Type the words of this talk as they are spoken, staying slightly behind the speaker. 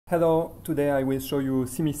Hello, today I will show you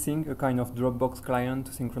CmisSync, a kind of Dropbox client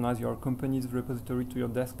to synchronize your company's repository to your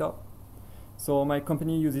desktop. So my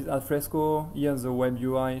company uses Alfresco. Here's the web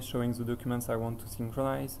UI showing the documents I want to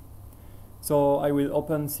synchronize. So I will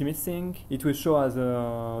open CmisSync. It will show as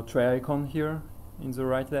a tray icon here in the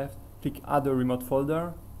right left. Click Add a remote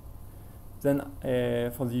folder. Then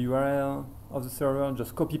for the URL of the server,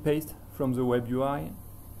 just copy paste from the web UI.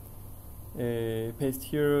 Paste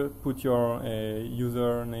here, put your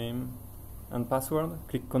username and password,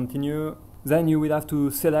 click continue. Then you will have to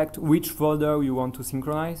select which folder you want to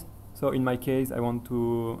synchronize. So in my case I want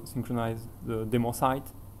to synchronize the demo site,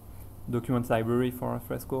 document library for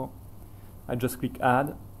Alfresco. I just click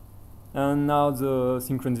add, and now the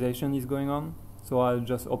synchronization is going on. So I'll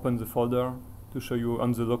just open the folder to show you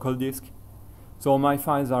on the local disk. So my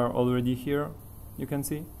files are already here, you can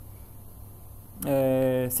see.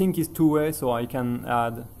 Sync is two-way, so I can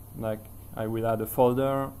add, like, I will add a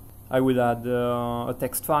folder, I will add a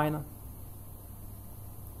text file.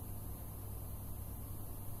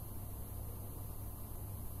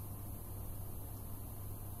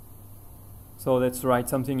 So let's write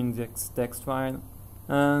something in this text file.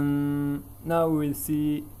 And now we will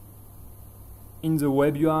see in the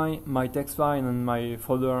web UI my text file and my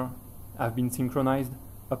folder have been synchronized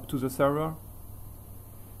up to the server.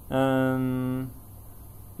 And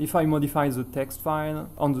if I modify the text file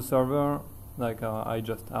on the server, like I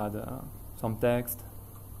just add some text,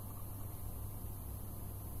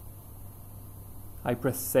 I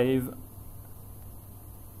press save.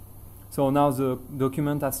 So now the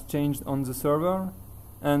document has changed on the server,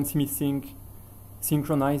 and CmisSync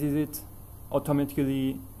synchronizes it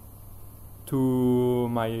automatically to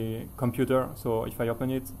my computer. So if I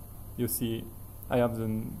open it, you see I have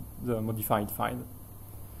the modified file.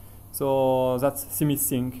 So that's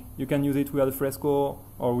CmisSync. You can use it with Alfresco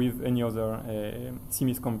or with any other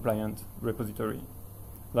CMIS compliant repository,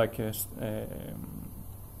 like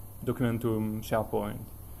Documentum, SharePoint,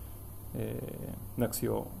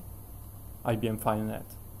 Nuxio, IBM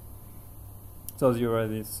FileNet. So the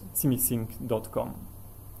URL is CmisSync.com.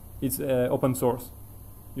 It's open source.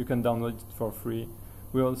 You can download it for free.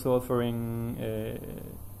 We're also offering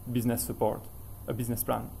business support, a business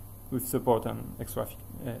plan with support and extra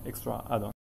add-ons.